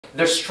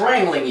they're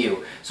strangling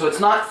you. So it's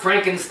not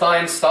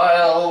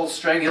Frankenstein-style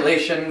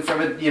strangulation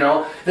from a,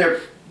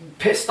 they're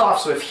pissed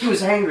off. So if he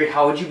was angry,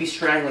 how would you be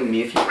strangling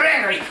me? If you were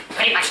angry,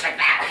 pretty much like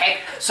that, okay?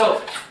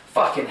 So,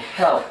 fucking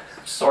hell.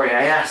 Sorry,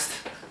 I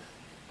asked.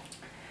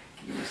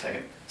 Give me a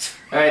second.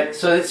 Alright,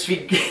 so it's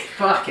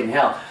fucking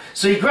hell.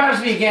 So he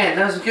grabs me again.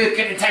 That was good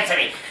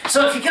intensity.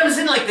 So if he comes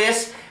in like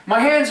this, my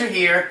hands are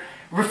here.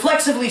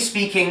 Reflexively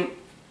speaking,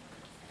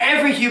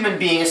 every human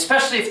being,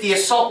 especially if the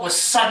assault was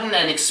sudden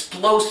and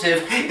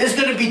explosive, is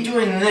going to be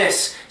doing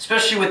this,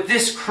 especially with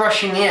this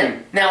crushing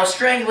in. Now,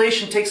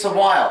 strangulation takes a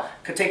while.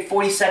 It could take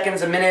 40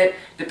 seconds, a minute,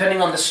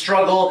 depending on the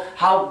struggle,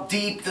 how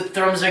deep the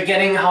thumbs are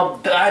getting, how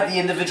bad the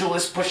individual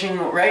is pushing,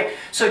 right?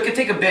 So it could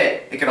take a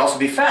bit. It could also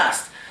be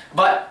fast.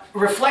 But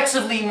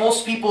reflexively,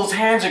 most people's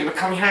hands are going to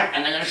come here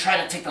and they're going to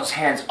try to take those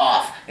hands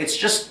off. It's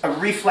just a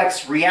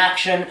reflex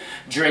reaction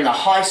during a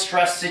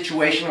high-stress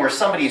situation where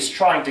somebody is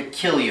trying to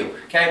kill you,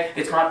 okay?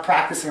 It's not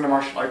practicing in a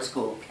martial arts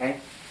school,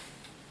 okay?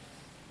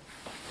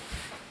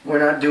 We're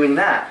not doing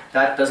that.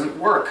 That doesn't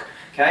work,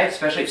 okay?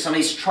 Especially if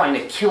somebody's trying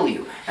to kill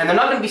you. And they're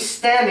not going to be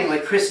standing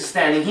like Chris is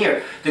standing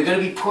here. They're going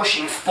to be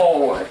pushing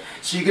forward.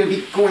 So you're going to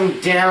be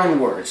going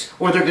downwards.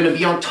 Or they're going to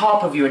be on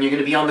top of you and you're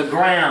going to be on the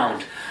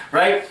ground.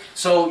 Right?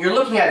 So you're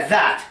looking at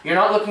that. You're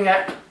not looking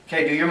at,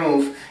 okay, do your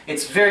move.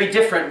 It's very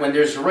different when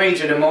there's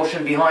rage and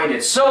emotion behind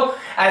it. So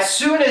as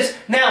soon as,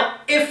 now,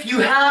 if the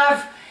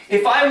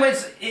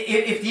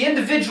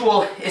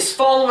individual is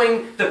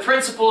following the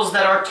principles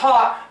that are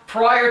taught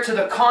prior to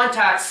the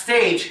contact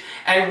stage,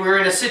 and we're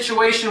in a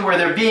situation where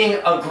they're being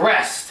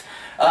aggressed,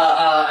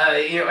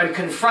 and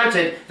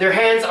confronted, their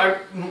hands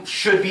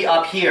should be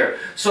up here.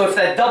 So if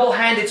that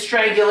double-handed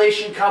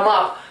strangulation come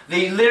up,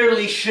 they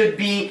literally should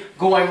be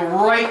going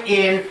right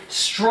in,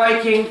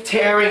 striking,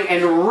 tearing,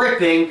 and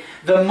ripping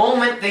the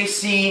moment they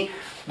see,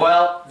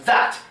 well,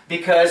 that.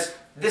 Because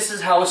this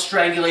is how a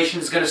strangulation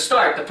is going to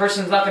start. The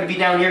person's not going to be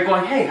down here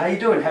going, hey, how you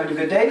doing? Having a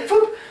good day?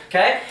 Boop.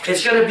 Okay?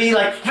 It's going to be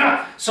like,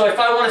 huh. So if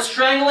I want to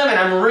strangle him and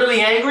I'm really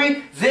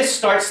angry, this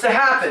starts to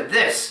happen.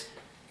 This.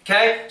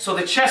 Okay? So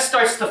the chest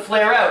starts to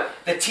flare out.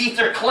 The teeth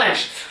are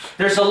clenched.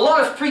 There's a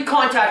lot of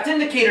pre-contact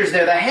indicators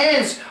there. The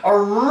hands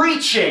are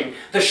reaching.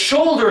 The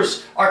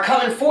shoulders are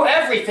coming forward.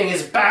 Everything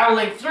is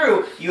barreling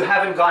through. You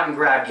haven't gotten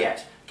grabbed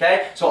yet.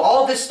 Okay? So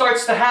all this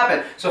starts to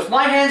happen. So if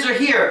my hands are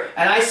here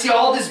and I see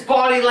all this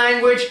body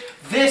language,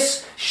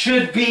 this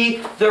should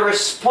be the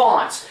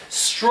response.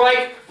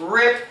 Strike,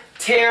 rip,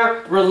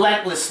 tear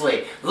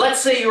relentlessly.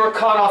 Let's say you were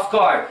caught off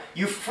guard.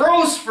 You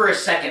froze for a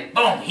second.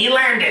 Boom, he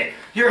landed.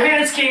 Your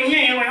hands came here.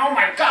 You're like, oh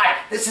my God,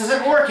 this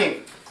isn't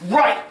working.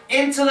 Right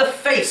into the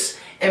face.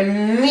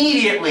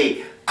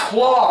 Immediately.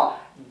 Claw,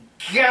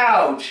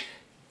 gouge,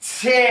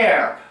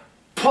 tear,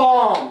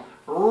 palm,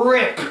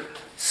 rip.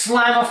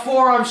 Slam a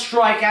forearm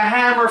strike, a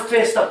hammer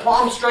fist, a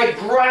palm strike,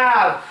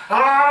 grab.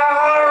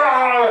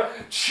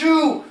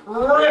 Chew,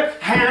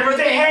 rip, hammer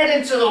the head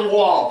into the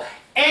wall.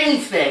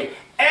 Anything.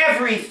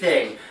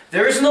 Everything.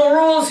 There's no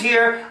rules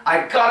here.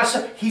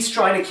 He's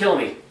trying to kill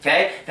me.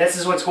 Okay? This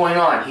is what's going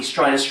on. He's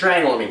trying to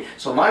strangle me.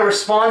 So my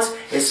response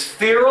is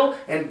feral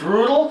and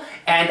brutal,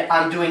 and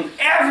I'm doing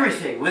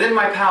everything within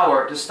my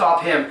power to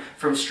stop him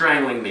from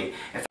strangling me.